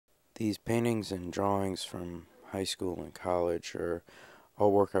These paintings and drawings from high school and college are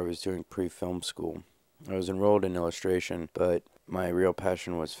all work I was doing pre-film school. I was enrolled in illustration, but my real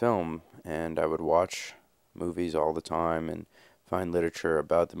passion was film, and I would watch movies all the time and find literature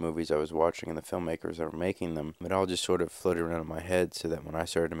about the movies I was watching and the filmmakers that were making them. It all just sort of floated around in my head so that when I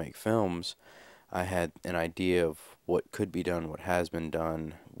started to make films, I had an idea of what could be done, what has been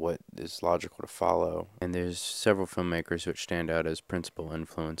done, what is logical to follow. And there's several filmmakers which stand out as principal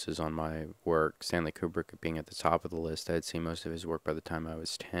influences on my work. Stanley Kubrick being at the top of the list. I had seen most of his work by the time I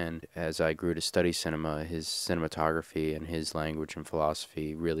was 10. As I grew to study cinema, his cinematography and his language and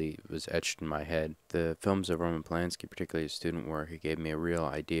philosophy really was etched in my head. The films of Roman Polanski, particularly his student work, he gave me a real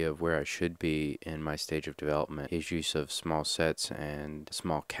idea of where I should be in my stage of development. His use of small sets and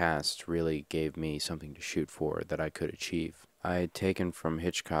small casts really gave me something to shoot for that I could achieve. I had taken from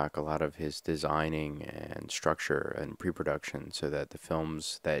Hitchcock a lot of his designing and structure and pre-production so that the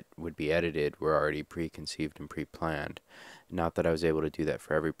films that would be edited were already preconceived and pre-planned. Not that I was able to do that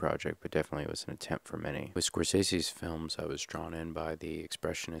for every project, but definitely it was an attempt for many. With Scorsese's films, I was drawn in by the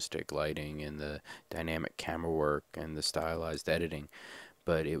expressionistic lighting and the dynamic camera work and the stylized editing.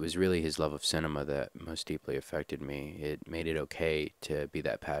 But it was really his love of cinema that most deeply affected me. It made it okay to be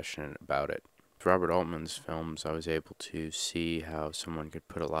that passionate about it. With Robert Altman's films, I was able to see how someone could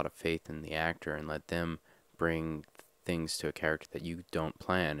put a lot of faith in the actor and let them bring things to a character that you don't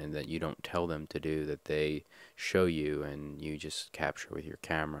plan and that you don't tell them to do, that they show you and you just capture with your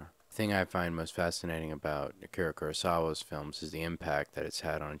camera. The thing I find most fascinating about Akira Kurosawa's films is the impact that it's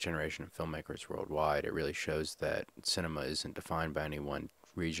had on a generation of filmmakers worldwide. It really shows that cinema isn't defined by any one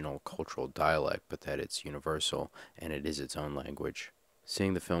regional cultural dialect, but that it's universal and it is its own language.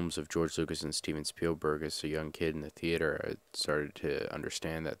 Seeing the films of George Lucas and Steven Spielberg as a young kid in the theater, I started to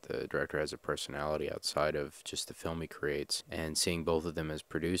understand that the director has a personality outside of just the film he creates. And seeing both of them as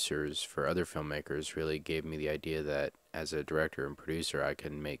producers for other filmmakers really gave me the idea that as a director and producer, I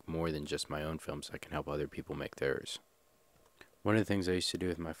can make more than just my own films. I can help other people make theirs. One of the things I used to do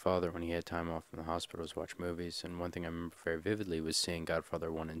with my father when he had time off from the hospital was watch movies, and one thing I remember very vividly was seeing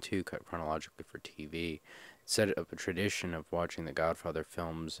Godfather 1 and 2 cut chronologically for TV. It set up a tradition of watching the Godfather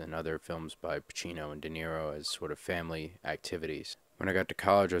films and other films by Pacino and De Niro as sort of family activities. When I got to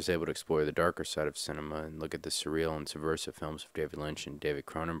college, I was able to explore the darker side of cinema and look at the surreal and subversive films of David Lynch and David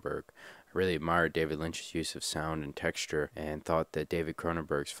Cronenberg. I really admired David Lynch's use of sound and texture and thought that David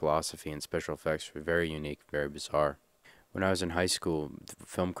Cronenberg's philosophy and special effects were very unique, very bizarre. When I was in high school, the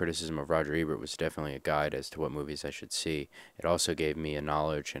film criticism of Roger Ebert was definitely a guide as to what movies I should see. It also gave me a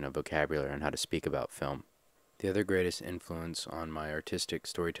knowledge and a vocabulary on how to speak about film. The other greatest influence on my artistic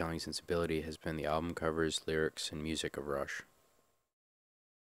storytelling sensibility has been the album covers, lyrics, and music of Rush.